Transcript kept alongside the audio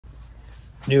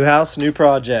New house, new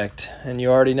project, and you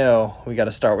already know we got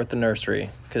to start with the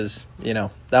nursery because,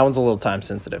 that one's a little time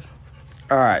sensitive.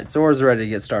 All right, so we're ready to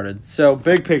get started. So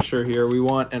big picture here, we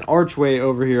want an archway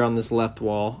over here on this left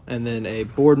wall and then a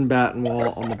board and batten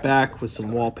wall on the back with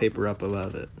some wallpaper up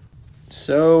above it.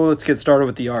 So let's get started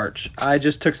with the arch. I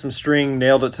just took some string,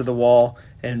 nailed it to the wall,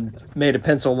 and made a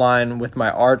pencil line with my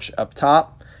arch up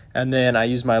top. And then I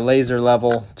used my laser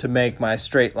level to make my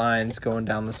straight lines going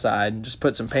down the side. Just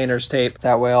put some painter's tape.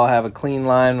 That way I'll have a clean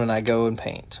line when I go and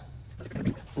paint.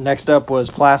 Next up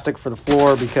was plastic for the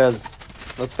floor because,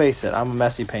 let's face it, I'm a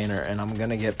messy painter and I'm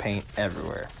gonna get paint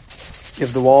everywhere.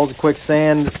 Give the walls a quick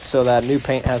sand so that new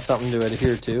paint has something to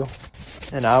adhere to.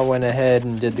 And I went ahead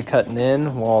and did the cutting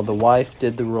in while the wife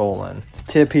did the rolling.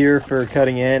 Tip here for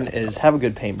cutting in is have a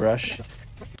good paintbrush.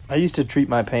 I used to treat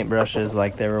my paintbrushes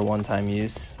like they were one-time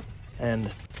use,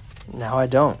 and now I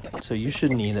don't, so you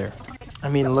shouldn't either. I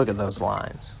mean, look at those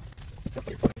lines.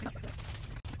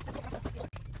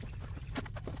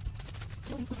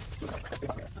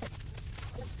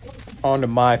 On to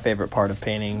my favorite part of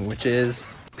painting, which is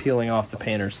peeling off the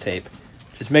painter's tape.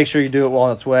 Just make sure you do it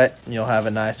while it's wet, and you'll have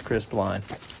a nice crisp line.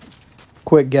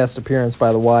 Quick guest appearance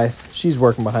by the wife. She's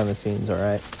working behind the scenes, all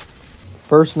right.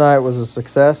 First night was a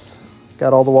success.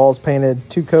 Got all the walls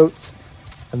painted, 2 coats,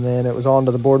 and then it was on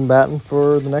to the board and batten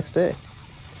for the next day.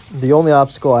 The only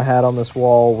obstacle I had on this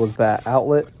wall was that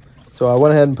outlet, so I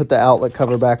went ahead and put the outlet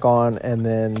cover back on and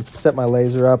then set my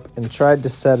laser up and tried to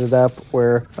set it up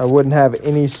where I wouldn't have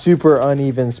any super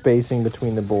uneven spacing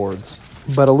between the boards.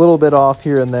 But a little bit off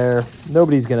here and there,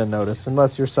 nobody's gonna notice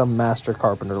unless you're some master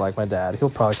carpenter like my dad.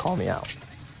 He'll probably call me out.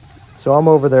 So I'm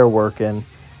over there working.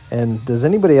 And does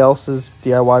anybody else's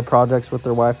DIY projects with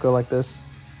their wife go like this?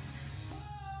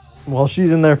 While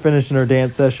she's in there finishing her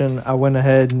dance session, I went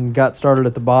ahead and got started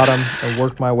at the bottom and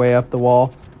worked my way up the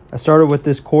wall. I started with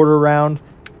this quarter round.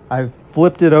 I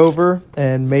flipped it over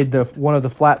and made one of the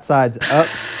flat sides up,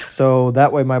 so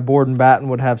that way my board and batten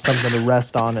would have something to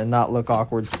rest on and not look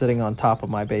awkward sitting on top of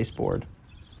my baseboard.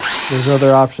 There's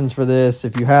other options for this.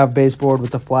 If you have baseboard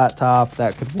with a flat top,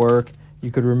 that could work. You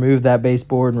could remove that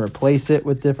baseboard and replace it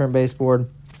with different baseboard.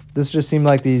 This just seemed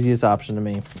like the easiest option to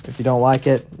me. If you don't like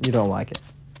it, you don't like it.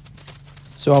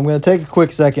 So I'm going to take a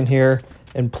quick second here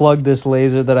and plug this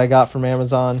laser that I got from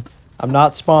Amazon. I'm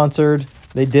not sponsored.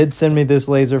 They did send me this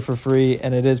laser for free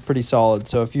and it is pretty solid.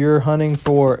 So if you're hunting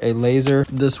for a laser,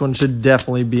 this one should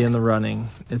definitely be in the running.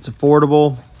 It's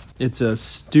affordable. It's a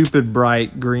stupid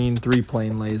bright green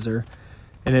 3-plane laser.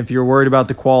 And if you're worried about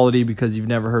the quality because you've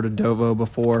never heard of Dovo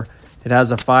before, it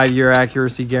has a 5-year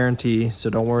accuracy guarantee,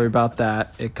 so don't worry about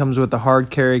that. It comes with a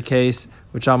hard carry case,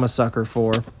 which I'm a sucker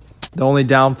for. The only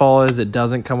downfall is it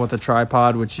doesn't come with a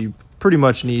tripod, which you pretty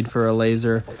much need for a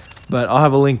laser, but I'll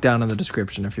have a link down in the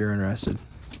description if you're interested.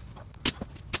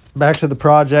 Back to the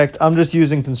project. I'm just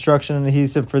using construction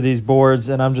adhesive for these boards,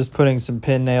 and I'm just putting some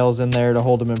pin nails in there to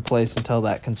hold them in place until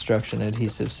that construction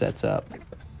adhesive sets up.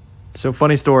 So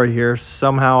funny story here.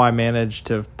 Somehow I managed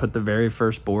to put the very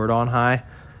first board on high.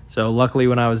 So luckily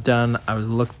when I was done, I was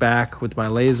looked back with my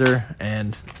laser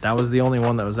and that was the only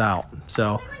one that was out.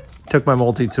 So took my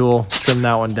multi-tool, trimmed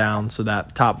that one down so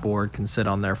that top board can sit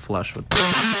on there flush with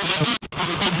it.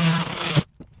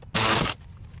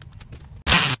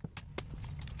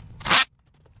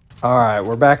 All right,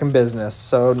 we're back in business.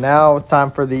 So now it's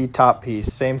time for the top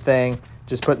piece. Same thing,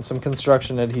 just putting some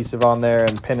construction adhesive on there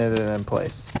and pinning it in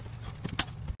place.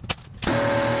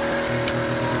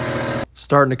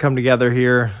 Starting to come together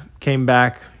here. Came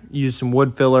back, used some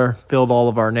wood filler, filled all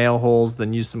of our nail holes,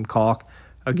 then used some caulk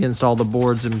against all the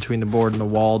boards in between the board and the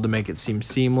wall to make it seem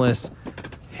seamless.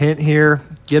 Hint here,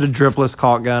 get a dripless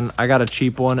caulk gun. I got a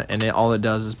cheap one and all it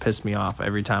does is piss me off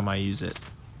every time I use it.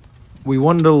 We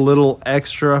wanted a little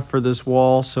extra for this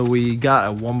wall, so we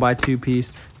got a 1x2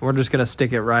 piece. We're just gonna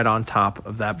stick it right on top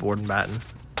of that board and batten.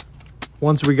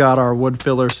 Once we got our wood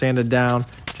filler sanded down,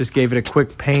 just gave it a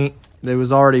quick paint. It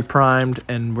was already primed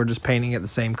and we're just painting it the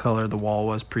same color the wall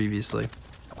was previously.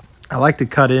 I like to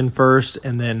cut in first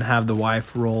and then have the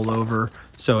wife roll over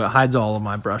so it hides all of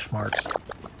my brush marks.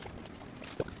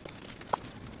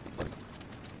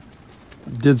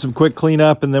 Did some quick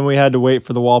cleanup and then we had to wait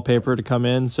for the wallpaper to come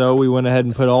in, so we went ahead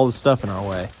and put all the stuff in our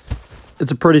way.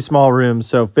 It's a pretty small room,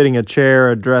 so fitting a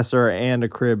chair, a dresser, and a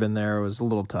crib in there was a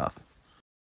little tough.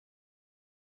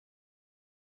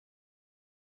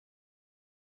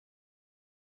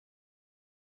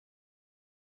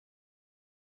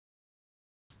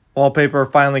 Wallpaper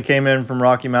finally came in from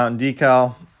Rocky Mountain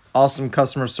Decal. Awesome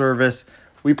customer service.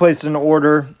 We placed an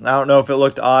order. I don't know if it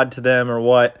looked odd to them or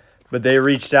what, but they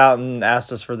reached out and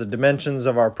asked us for the dimensions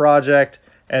of our project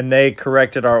and they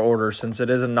corrected our order. Since it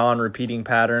is a non-repeating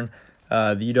pattern,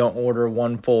 you don't order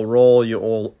one full roll, you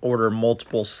order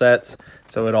multiple sets,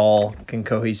 so it all can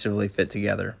cohesively fit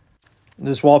together.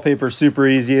 This wallpaper is super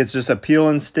easy. It's just a peel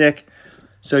and stick.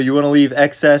 So you want to leave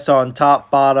excess on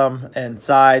top, bottom, and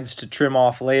sides to trim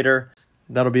off later.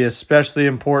 That'll be especially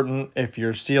important if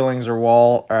your ceilings or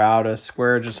wall are out of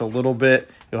square just a little bit.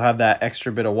 You'll have that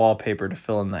extra bit of wallpaper to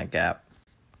fill in that gap.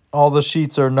 All the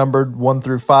sheets are numbered 1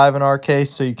 through 5 in our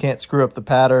case, so you can't screw up the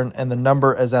pattern, and the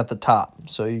number is at the top,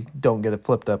 so you don't get it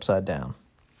flipped upside down.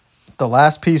 The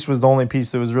last piece was the only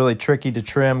piece that was really tricky to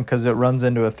trim because it runs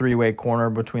into a 3-way corner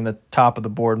between the top of the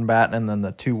board and batten and then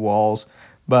the 2 walls.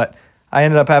 But I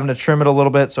ended up having to trim it a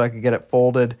little bit so I could get it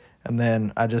folded, and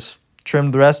then I just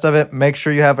trimmed the rest of it. Make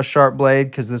sure you have a sharp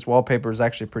blade because this wallpaper is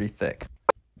actually pretty thick.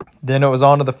 Then it was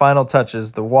on to the final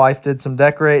touches. The wife did some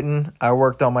decorating. I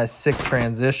worked on my sick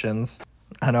transitions.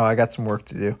 I know I got some work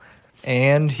to do.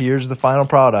 And here's the final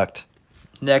product.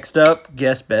 Next up,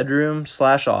 guest bedroom /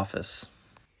 office.